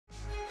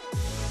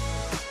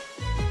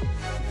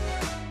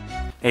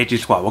Hey G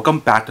Squad, welcome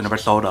back to another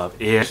episode of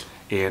Is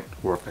It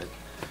Worth It?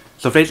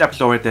 So today's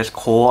episode is this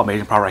cool,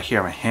 amazing product right here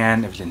in my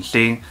hand, if you can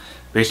see.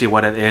 Basically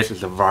what it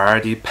is a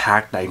variety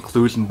pack that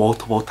includes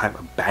multiple type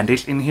of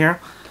band-aids in here.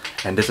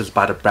 And this is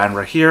by the brand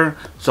right here.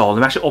 So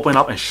let me actually open it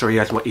up and show you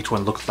guys what each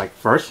one looks like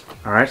first.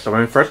 Alright, so when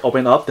we first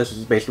open it up, this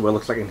is basically what it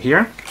looks like in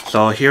here.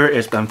 So here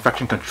is the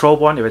infection control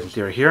one, if you can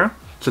see right here.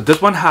 So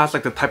this one has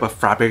like the type of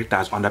fabric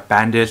that's on the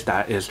bandage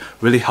that is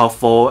really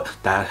helpful,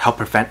 that help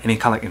prevent any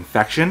kind of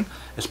infection,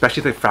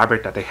 especially the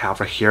fabric that they have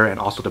right here and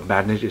also the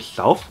bandage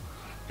itself.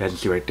 You guys can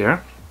see right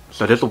there.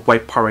 So there's a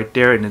white part right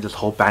there and then this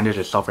whole bandage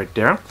itself right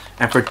there.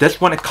 And for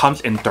this one, it comes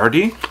in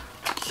 30.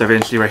 So if you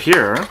can see right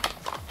here,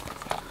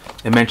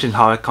 it mentions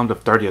how it comes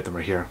with 30 of them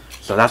right here.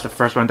 So that's the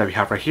first one that we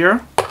have right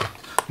here.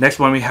 Next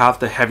one, we have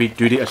the heavy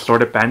duty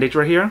assorted bandage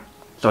right here.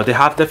 So they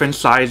have different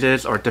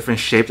sizes or different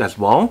shapes as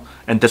well,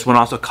 and this one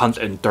also comes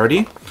in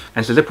 30.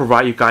 And so they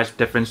provide you guys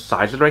different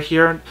sizes right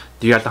here.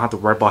 You guys don't have to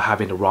worry about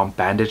having the wrong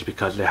bandage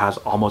because it has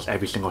almost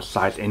every single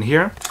size in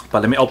here.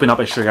 But let me open up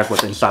and show you guys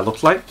what the inside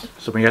looks like.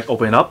 So when you guys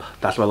open it up,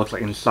 that's what it looks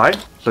like inside.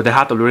 So they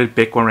have the really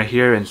big one right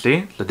here, and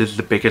see, so this is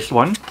the biggest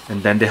one.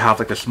 And then they have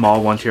like the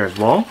small ones here as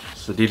well.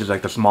 So these are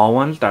like the small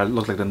ones that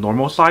look like the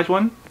normal size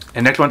one.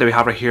 And next one that we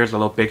have right here is a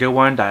little bigger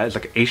one that is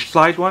like an H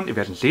size one, if you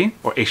guys can see,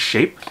 or H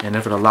shape. And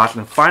then for the last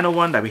and final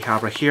one that we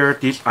have right here,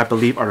 these I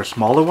believe are the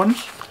smaller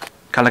ones,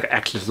 kind of like an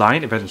X design,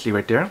 if you guys can see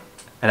right there.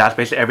 And that's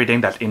basically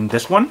everything that's in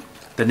this one.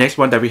 The next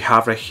one that we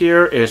have right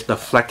here is the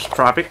flex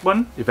fabric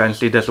one. If you guys can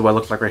see, this is what it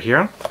looks like right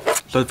here.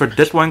 So for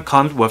this one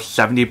comes with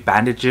 70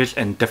 bandages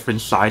in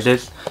different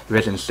sizes, if you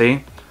guys can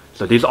see.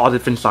 So these are all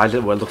different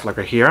sizes what it looks like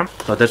right here.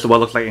 So this is what it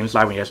looks like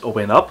inside when you guys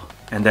open it up.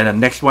 And then the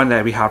next one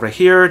that we have right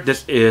here,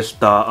 this is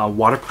the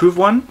waterproof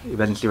one, if you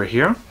guys can see right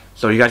here.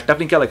 So you guys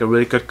definitely get like a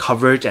really good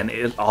coverage, and it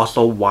is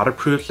also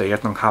waterproof, so you guys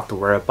don't have to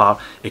worry about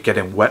it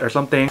getting wet or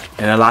something.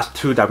 And the last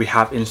two that we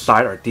have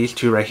inside are these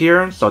two right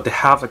here. So they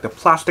have like the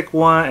plastic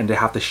one and they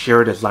have the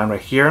sheer design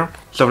right here.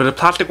 So for the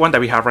plastic one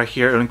that we have right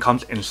here, it only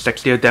comes in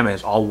 60 of them and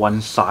it's all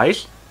one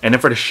size. And then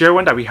for the sheer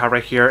one that we have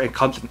right here, it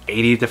comes in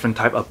 80 different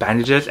type of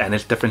bandages and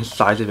it's different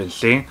sizes and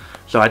see.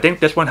 So I think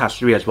this one has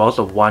 3 as well,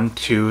 so 1,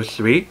 2,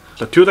 3.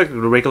 So 2 like the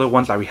regular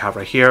ones that we have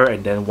right here,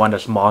 and then 1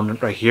 that's small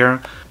right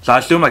here. So I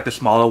assume like the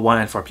smaller one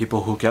and for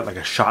people who get like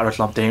a shot or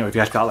something, or if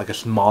you guys got like a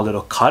small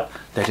little cut,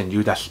 they can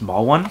use that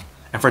small one.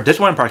 And for this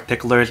one in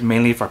particular, is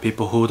mainly for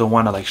people who don't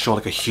want to like show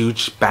like a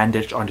huge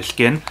bandage on the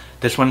skin.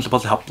 This one is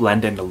supposed to help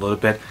blend in a little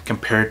bit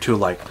compared to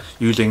like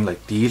using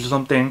like these or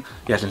something.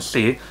 You guys can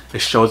see it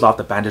shows off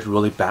the bandage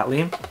really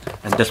badly,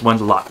 and this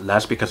one's a lot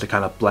less because it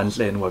kind of blends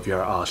in with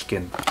your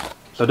skin.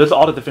 So those are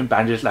all the different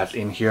bandages that's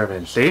in here,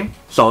 and see.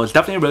 So it's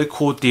definitely a really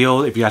cool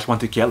deal if you guys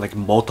want to get like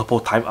multiple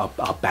type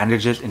of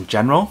bandages in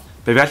general.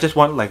 But if you guys just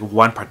want like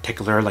one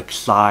particular like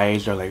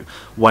size or like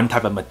one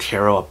type of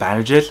material of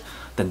bandages,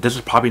 then this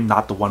is probably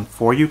not the one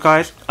for you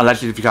guys.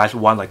 Unless if you guys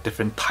want like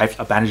different types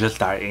of bandages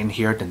that are in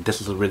here, then this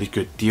is a really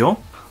good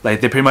deal. Like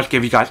they pretty much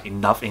give you guys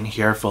enough in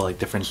here for like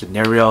different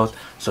scenarios.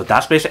 So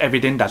that's basically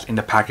everything that's in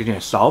the packaging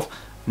itself.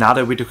 Now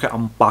that we do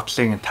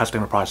unboxing and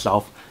testing the product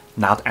itself,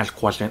 now to answer the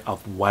question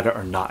of whether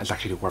or not it's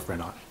actually worth it or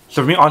not.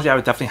 So for me, honestly, I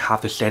would definitely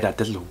have to say that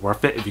this is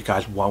worth it if you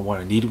guys want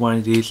or need one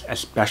of these,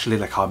 especially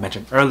like how I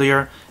mentioned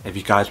earlier. If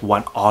you guys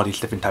want all these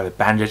different types of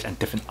bandages and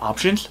different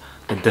options,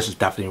 then this is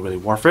definitely really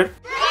worth it.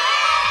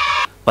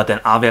 But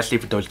then obviously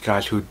for those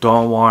guys who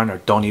don't want or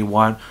don't need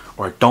one,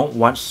 or don't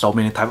want so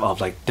many type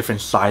of like different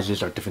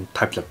sizes or different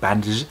types of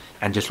bandages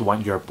and just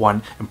want your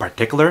one in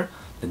particular,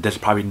 then this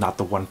is probably not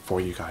the one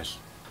for you guys.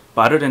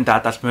 But other than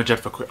that, that's pretty much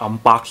it for quick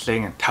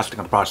unboxing and testing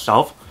on the product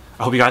itself.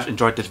 I hope you guys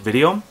enjoyed this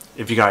video.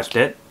 If you guys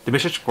did, then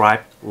make sure to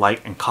subscribe,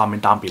 like, and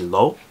comment down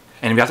below.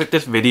 And if you guys like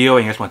this video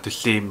and you guys want to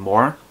see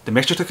more, then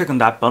make sure to click on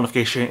that bell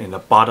notification in the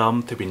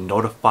bottom to be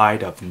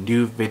notified of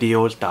new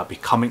videos that will be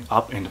coming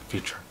up in the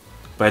future.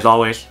 But as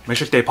always, make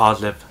sure to stay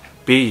positive,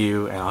 be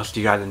you, and I'll see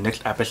you guys in the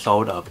next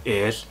episode of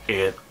Is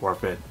It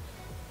Worth It?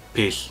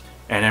 Peace.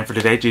 And then for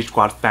today's G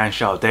Squad fan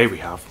shout out day we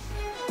have